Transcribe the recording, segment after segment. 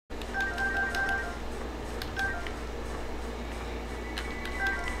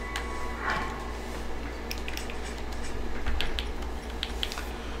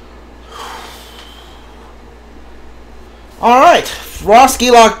Alright, Frost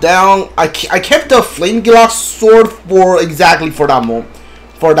Gilok down. I kept the Flame Gilok sword for exactly for that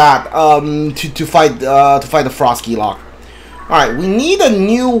to fight the Frost Gilok. Alright, we need a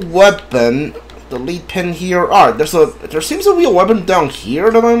new weapon. The lead pin here. Alright, there seems to be a weapon down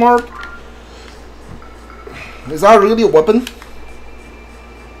here that I marked. Is that really a weapon?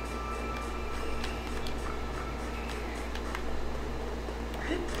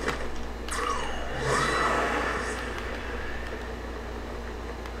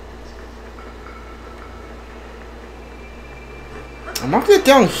 I marked it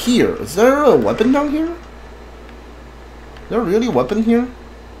down here. Is there a weapon down here? Is there really a weapon here?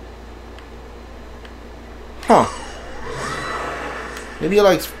 Huh. Maybe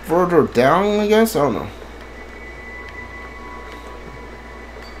like further down, I guess? I don't know.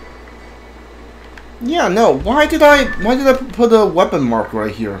 Yeah, no. Why did I put a weapon mark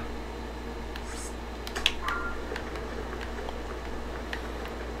right here?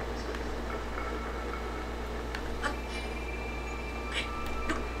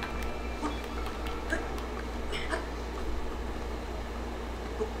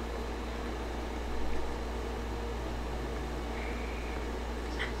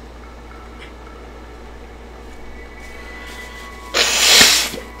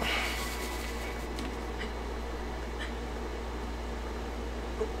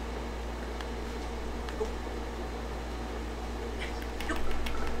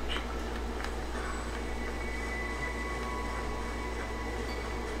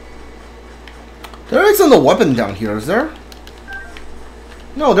 There isn't a weapon down here, is there?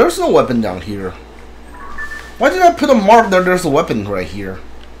 No, there's no weapon down here. Why did I put a mark there? There's a weapon right here.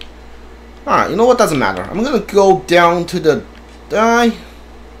 Alright, you know what? Doesn't matter. I'm gonna go down to the...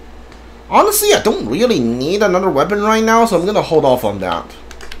 honestly, I don't really need another weapon right now, so I'm gonna hold off on that.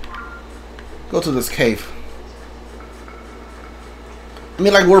 Go to this cave. I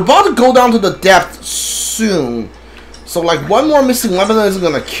mean, like, we're about to go down to the depth soon. So, like, one more missing weapon is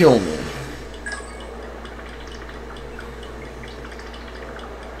gonna kill me.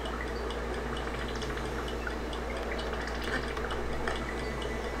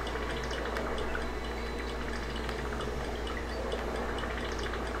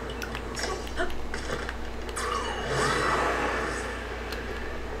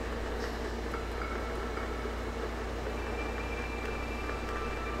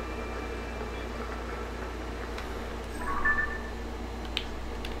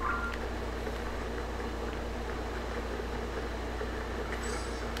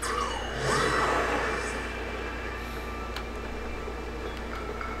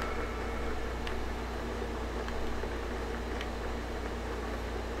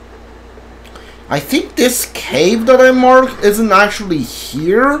 I think this cave that I marked isn't actually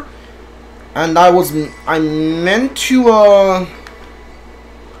here, and I meant to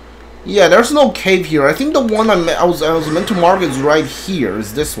yeah, there's no cave here. I think the one I was meant to mark is right here.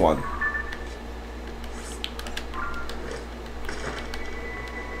 Is this one?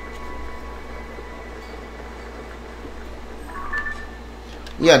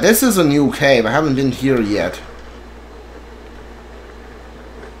 Yeah, this is a new cave. I haven't been here yet.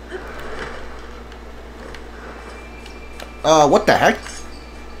 What the heck?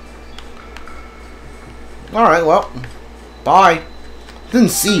 Alright, well. Bye. Didn't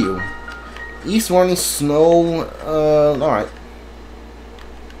see you. East warning snow. Alright.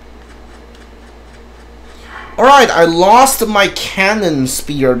 Alright, I lost my cannon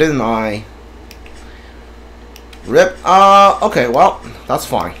spear, didn't I? Rip. Okay, well, that's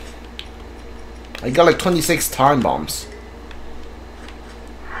fine. I got like 26 time bombs.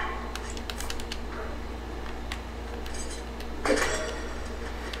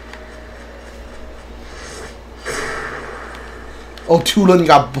 Oh, Tulin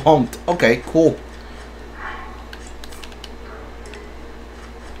got bumped. Okay, cool.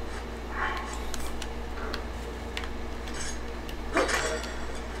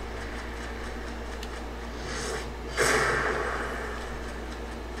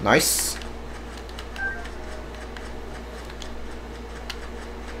 Nice.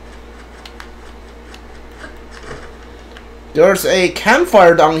 There's a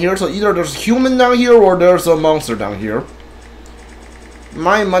campfire down here, so either there's a human down here or there's a monster down here.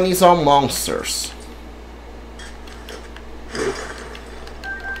 My money's on monsters.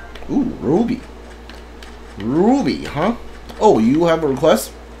 Ooh, Ruby. Ruby, huh? Oh, you have a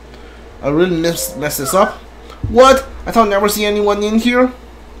request? I really messed this up. What? I thought I'd never see anyone in here.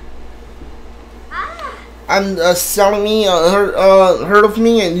 And selling me, heard of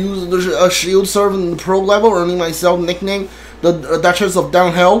me and use the shield serve in the pro level, earning myself nickname the Duchess of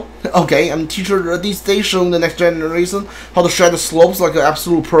Downhill. Okay, I'm teacher these days showing the next generation how to shred the slopes like an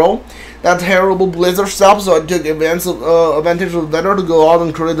absolute pro. That terrible blizzard stopped, so I took advantage of the weather to go out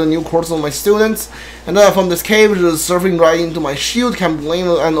and create a new course on my students. And then I found this cave, which is surfing right into my shield. Can't blame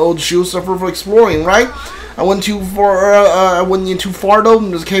an old shield surfer for exploring, right? I went too far. I went in too far though.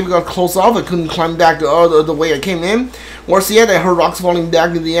 This cave got closed off. I couldn't climb back the way I came in. Worse yet, I heard rocks falling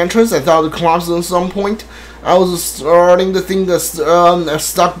back in the entrance. I thought it collapsed at some point. I was starting to think that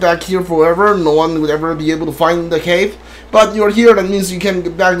stuck back here forever. No one would ever be able to find the cave. But you're here, that means you can't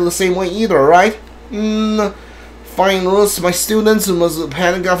get back to the same way either, right? Fine rules. My students must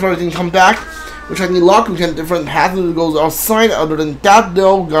panic after I didn't come back. Which I need luck. We can different paths that goes outside. Other than that,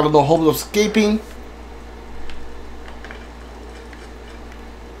 though, got no hope of escaping.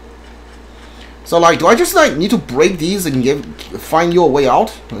 So, like, do I just like need to break these and find you a way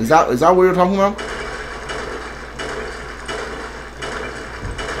out? Is that what you're talking about?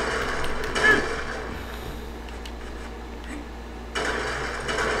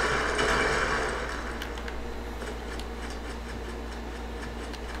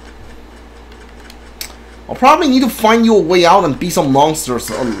 I'll probably need to find you a way out and beat some monsters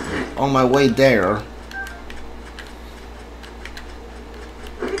on my way there.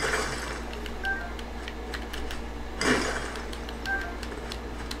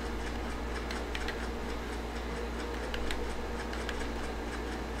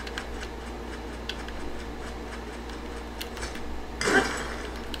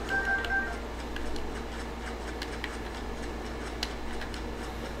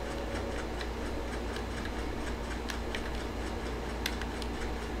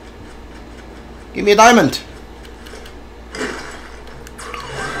 Give me a diamond.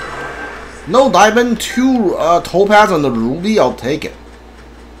 No diamond, 2 topaz and a ruby, I'll take it.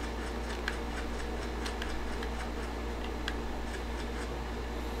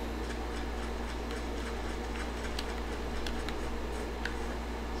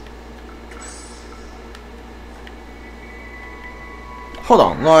 Hold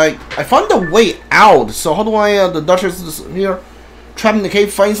on, like, I found the way out, so how do I, the Duchess is here? Trapped in the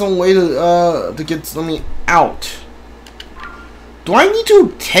cave, find some way to get something out. Do I need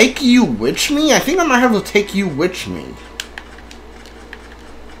to take you with me? I think I might have to take you with me.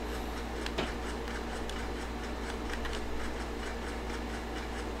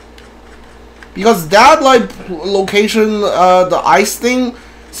 Because that, like, location, the ice thing,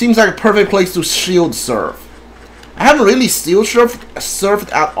 seems like a perfect place to shield surf. I haven't really shield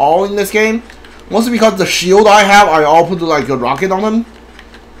surfed at all in this game. Mostly because the shield I have, I all put like a rocket on them.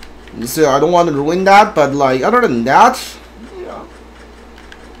 So I don't want to ruin that, but like other than that, yeah.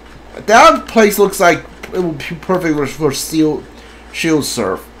 That place looks like it would be perfect for shield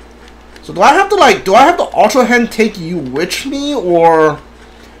surf. So do I have to Ultrahand take you with me, or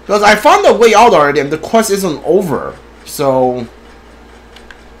because I found a way out already and the quest isn't over. So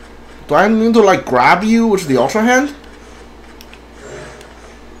do I need to like grab you with the Ultrahand?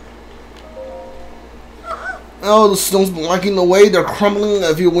 Oh, the stones blocking the way, they're crumbling.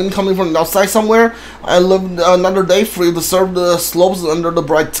 If you wind coming from the outside somewhere, I lived another day free to serve the slopes under the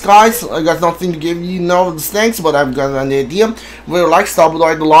bright skies. I got nothing to give you now, thanks, but I've got an idea. We'll like stop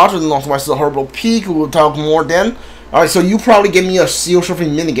by the lodge and northwest of Hyrule Peak. We'll talk more then. Alright, so you probably give me a seal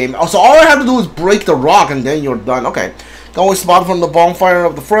surfing minigame. So all I have to do is break the rock and then you're done. Okay. Can always spot from the bonfire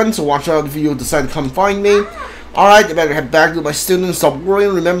of the front, so watch out if you decide to come find me. Alright, I better head back to my students. Stop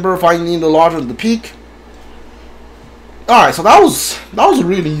worrying. Remember, finding the lodge at the peak. Alright, so that was a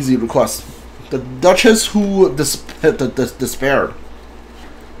really easy request. The Duchess who despaired.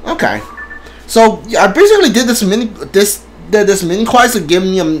 Okay, so yeah, I basically did this mini quest to give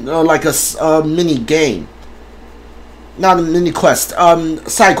me like a mini game, not a mini quest.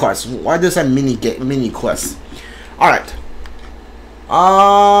 Side quest. Why does that mini quest? Alright.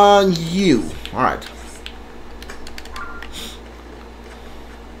 You. Alright.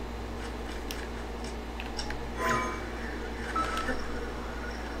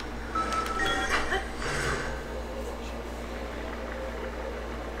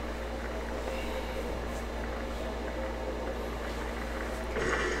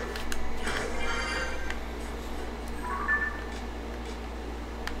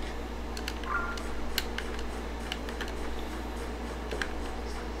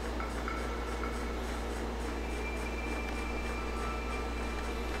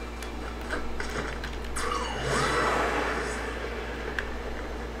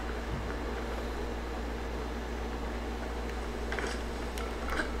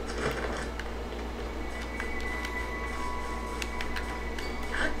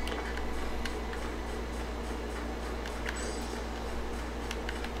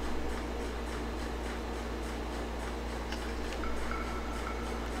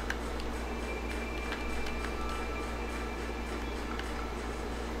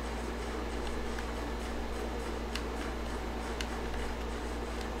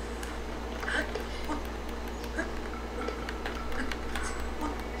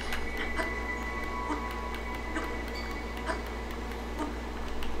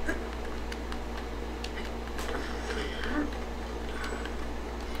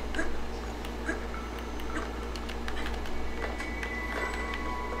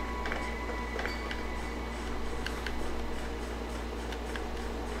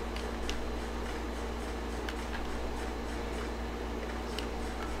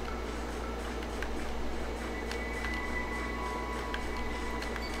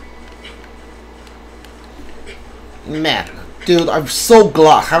 Man, dude, I'm so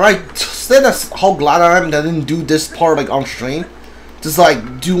glad. Have I said that's how glad I am that I didn't do this part like on stream? Just like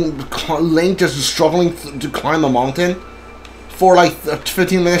Link just struggling to climb a mountain for like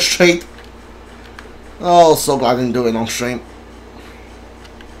 15 minutes straight. Oh, so glad I didn't do it on stream.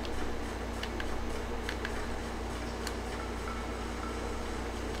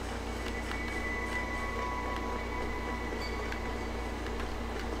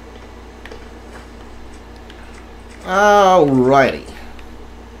 Alrighty.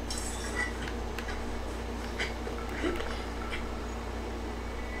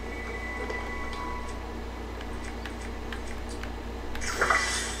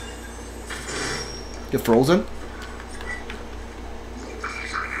 Get frozen.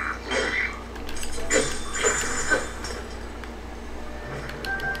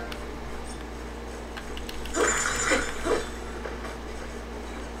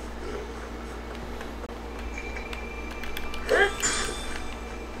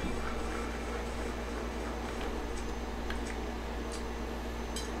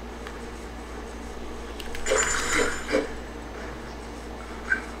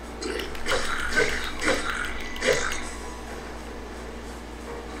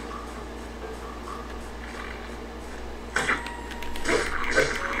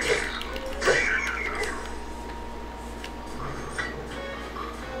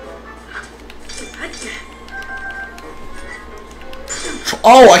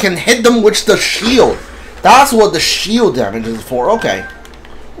 Oh, I can hit them with the shield. That's what the shield damage is for. Okay.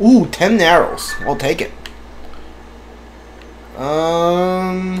 Ooh, 10 arrows. I'll take it.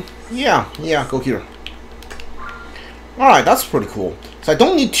 Yeah, go here. Alright, that's pretty cool. So I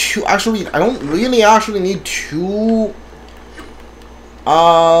don't need two, actually, I don't really actually need two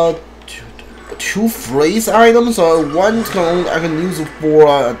phrase items. One I can use it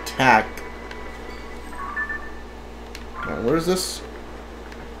for attack. Where is this?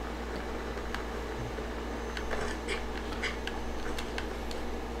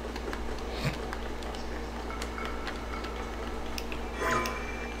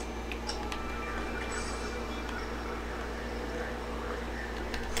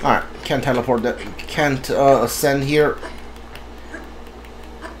 Alright, can't teleport that, can't ascend here.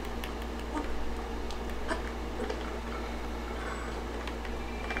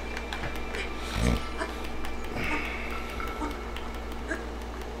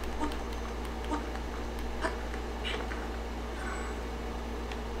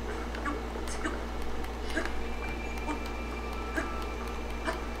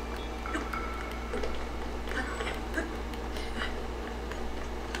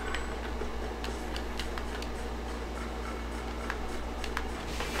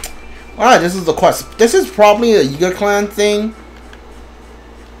 Alright, this is the quest. This is probably a Yiga Clan thing.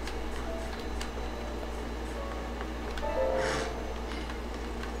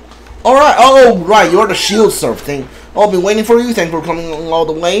 Alright, oh right, you're the shield surf thing. I've been waiting for you, thanks for coming all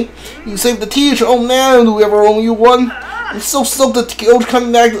the way. You saved the teacher, oh man, do we ever owe you one? I'm so stoked that you're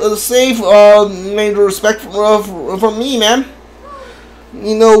coming back safe, major respect from me, man.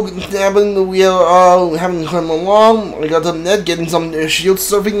 You know, we haven't come along. I got some net, getting some shield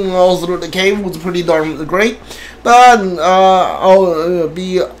surfing all through the cave was pretty darn great. But I'll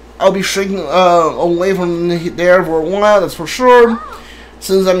be shrinking away from there for a while, that's for sure.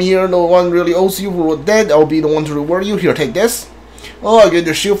 Since I'm here, no one really owes you for dead. I'll be the one to reward you. Here, take this. Oh, I get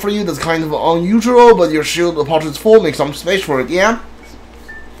your shield for you. That's kind of unusual, but your shield pouch is full. Make some space for it, yeah.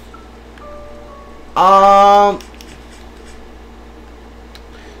 I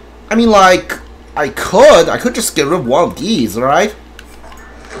mean, like, I could just get rid of one of these, right?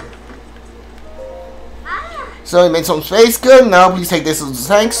 So you made some space, good. Now please take this as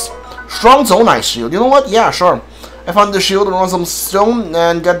thanks. Strong Zonaite shield. You know what? Yeah, sure. I found the shield around some stone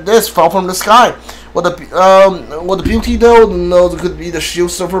and get this, fell from the sky. What the beauty though? No, it could be the shield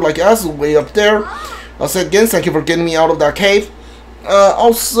surfer like us way up there. I'll say again, thank you for getting me out of that cave.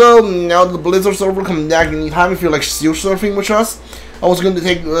 Also, now the blizzard's over, come back anytime if you like shield surfing with us. I was going to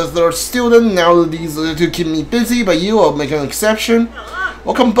take the third student, now these two keep me busy, but you, I'll make an exception.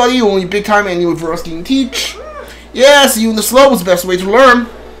 Welcome buddy, only big time and you for us can teach. Yes, you in the slow was the best way to learn.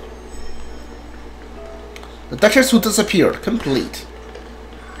 The Duchess who disappeared, complete.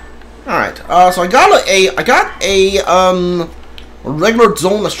 Alright, so I got a regular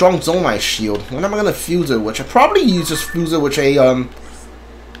zone, a strong Zonaite shield. When am I gonna fuse it? Which I probably just fuse it with a I'll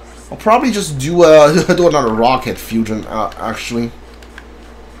probably just do do another rocket fusion actually.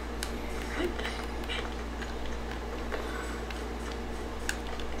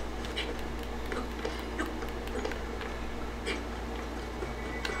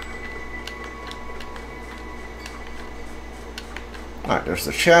 Alright, there's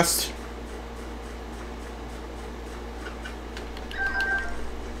the chest.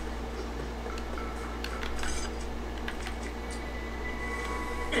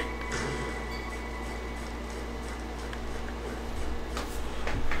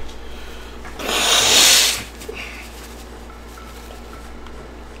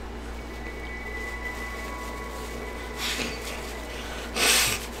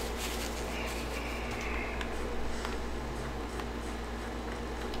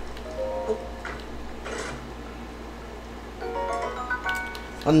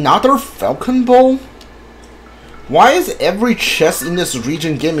 Another falcon bow? Why is every chest in this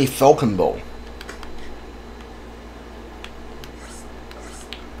region giving me falcon bow?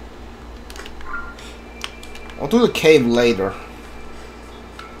 I'll do the cave later.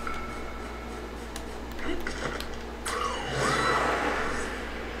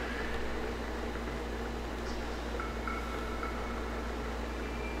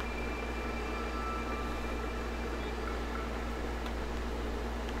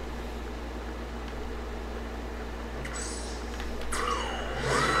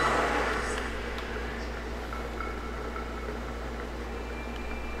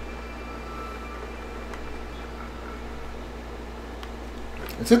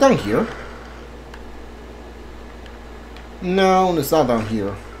 Is it down here? No, it's not down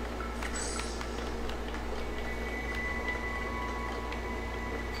here.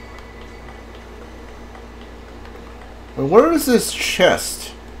 But where is this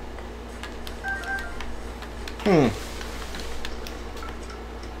chest?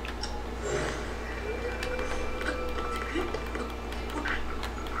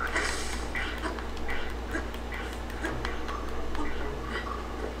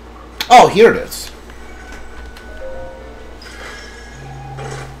 Oh, here it is.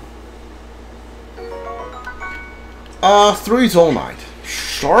 3 Zonaite.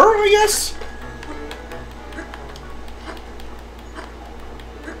 Sure, I guess?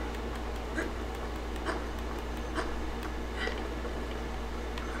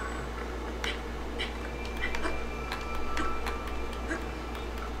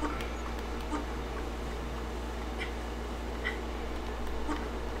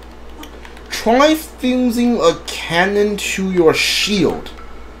 Try fusing a cannon to your shield.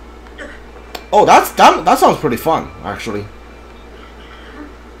 Oh, that sounds pretty fun, actually.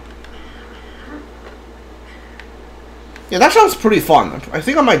 Yeah, that sounds pretty fun. I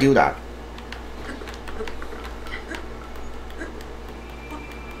think I might do that.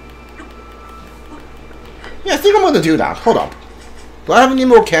 Yeah, I think I'm gonna do that. Hold up. Do I have any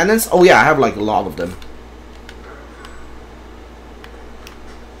more cannons? Oh yeah, I have like a lot of them.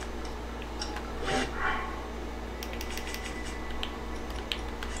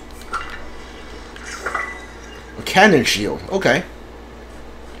 Cannon shield, okay.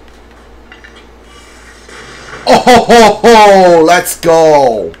 Oh ho ho ho! Let's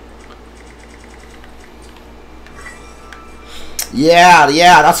go! Yeah,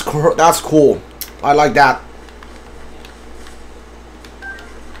 that's cool. I like that.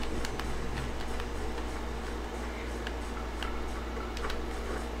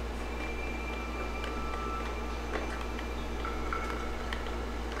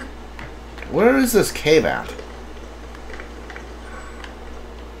 Where is this cave at?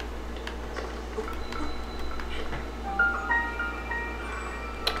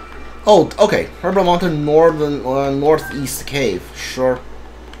 Oh, okay. Hyrule Mountain northeast cave. Sure.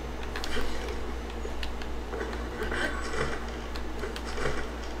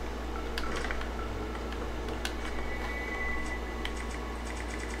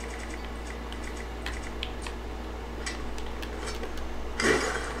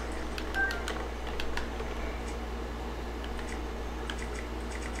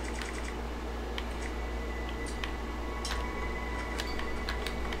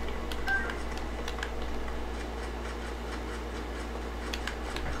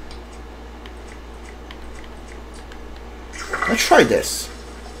 Let's try this.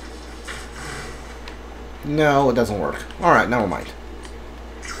 No, it doesn't work. Alright, never mind.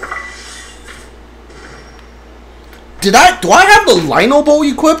 Do I have the Lino Bow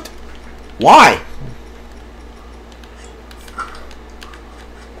equipped? Why?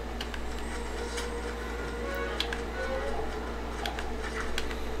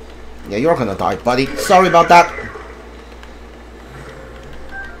 Yeah, you're gonna die, buddy. Sorry about that.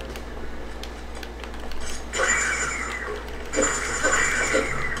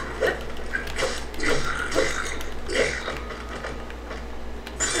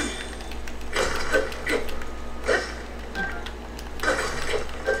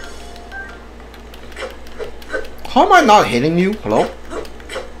 How am I not hitting you? Hello?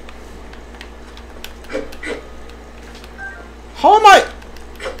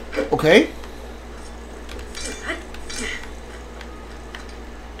 Okay.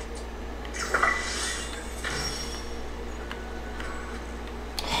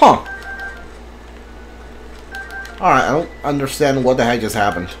 Huh. Alright, I don't understand what the heck just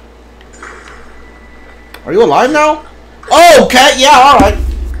happened. Are you alive now? Oh, okay, yeah, alright.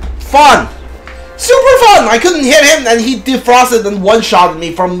 Fun. Super fun! I couldn't hit him and he defrosted and one-shotted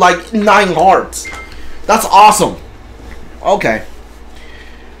me from like 9 hearts. That's awesome. Okay.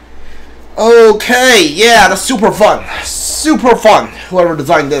 Okay, yeah, that's super fun. Super fun. Whoever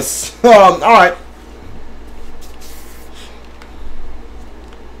designed this. Alright.